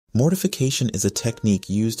Mortification is a technique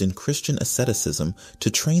used in Christian asceticism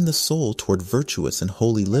to train the soul toward virtuous and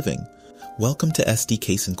holy living. Welcome to SD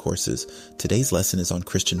Kaysen Courses. Today's lesson is on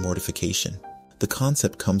Christian mortification. The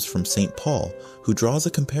concept comes from St. Paul, who draws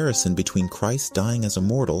a comparison between Christ dying as a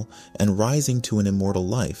mortal and rising to an immortal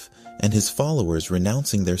life, and his followers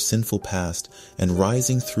renouncing their sinful past and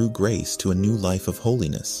rising through grace to a new life of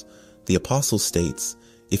holiness. The apostle states,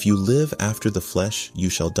 "If you live after the flesh, you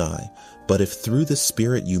shall die. But if through the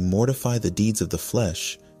Spirit you mortify the deeds of the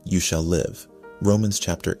flesh, you shall live." Romans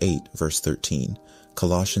chapter 8, verse 13,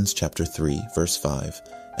 Colossians chapter 3, verse 5,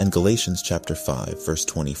 and Galatians chapter 5, verse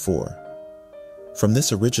 24. From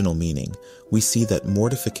this original meaning, we see that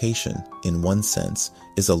mortification, in one sense,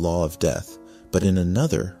 is a law of death, but in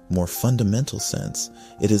another, more fundamental sense,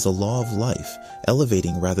 it is a law of life,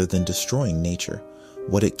 elevating rather than destroying nature.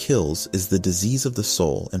 What it kills is the disease of the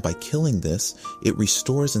soul, and by killing this, it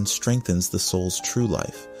restores and strengthens the soul's true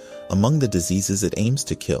life. Among the diseases it aims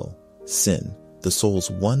to kill, sin, the soul's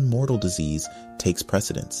one mortal disease, takes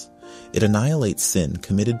precedence. It annihilates sin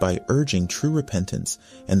committed by urging true repentance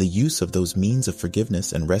and the use of those means of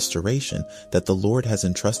forgiveness and restoration that the Lord has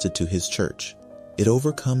entrusted to His church. It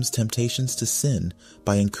overcomes temptations to sin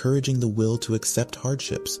by encouraging the will to accept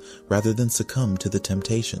hardships rather than succumb to the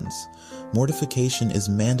temptations. Mortification is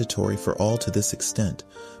mandatory for all to this extent,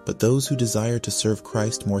 but those who desire to serve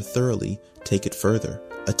Christ more thoroughly take it further,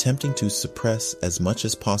 attempting to suppress as much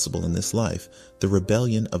as possible in this life the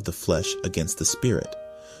rebellion of the flesh against the Spirit,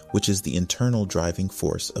 which is the internal driving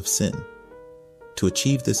force of sin. To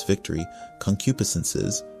achieve this victory,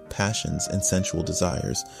 concupiscences, passions, and sensual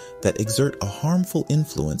desires that exert a harmful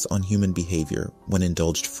influence on human behavior when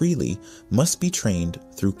indulged freely must be trained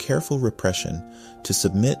through careful repression to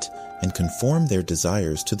submit and conform their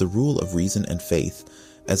desires to the rule of reason and faith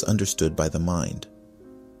as understood by the mind.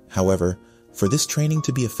 However, for this training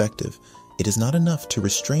to be effective, it is not enough to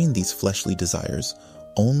restrain these fleshly desires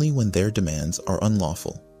only when their demands are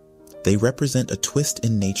unlawful. They represent a twist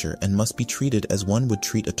in nature and must be treated as one would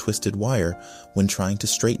treat a twisted wire when trying to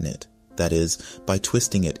straighten it, that is, by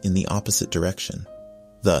twisting it in the opposite direction.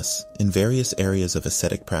 Thus, in various areas of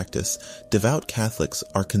ascetic practice, devout Catholics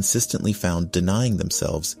are consistently found denying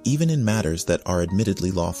themselves even in matters that are admittedly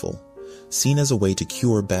lawful. Seen as a way to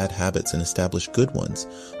cure bad habits and establish good ones,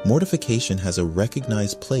 mortification has a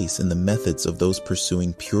recognized place in the methods of those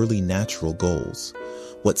pursuing purely natural goals.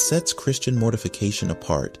 What sets Christian mortification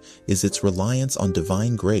apart is its reliance on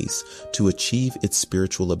divine grace to achieve its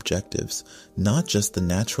spiritual objectives, not just the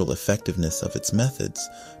natural effectiveness of its methods,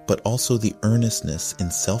 but also the earnestness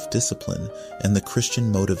in self-discipline and the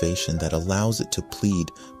Christian motivation that allows it to plead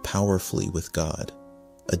powerfully with God.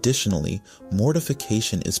 Additionally,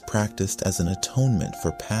 mortification is practiced as an atonement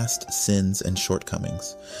for past sins and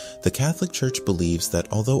shortcomings. The Catholic Church believes that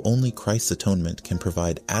although only Christ's atonement can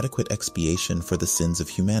provide adequate expiation for the sins of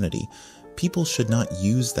humanity, people should not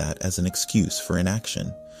use that as an excuse for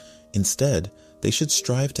inaction. Instead, they should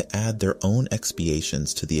strive to add their own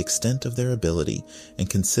expiations to the extent of their ability and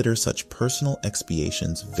consider such personal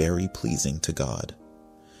expiations very pleasing to God.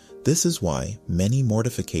 This is why many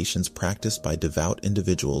mortifications practiced by devout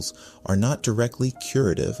individuals are not directly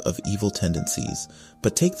curative of evil tendencies,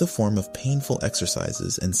 but take the form of painful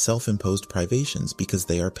exercises and self-imposed privations because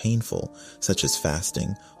they are painful, such as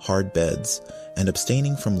fasting, hard beds, and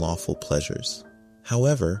abstaining from lawful pleasures.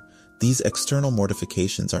 However, these external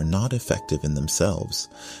mortifications are not effective in themselves,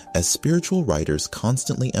 as spiritual writers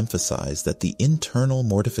constantly emphasize that the internal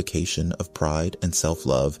mortification of pride and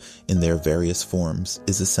self-love in their various forms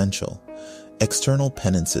is essential. External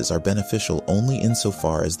penances are beneficial only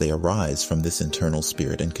insofar as they arise from this internal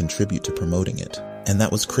spirit and contribute to promoting it. And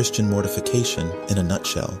that was Christian mortification in a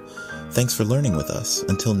nutshell. Thanks for learning with us.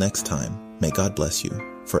 Until next time, may God bless you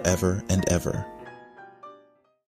forever and ever.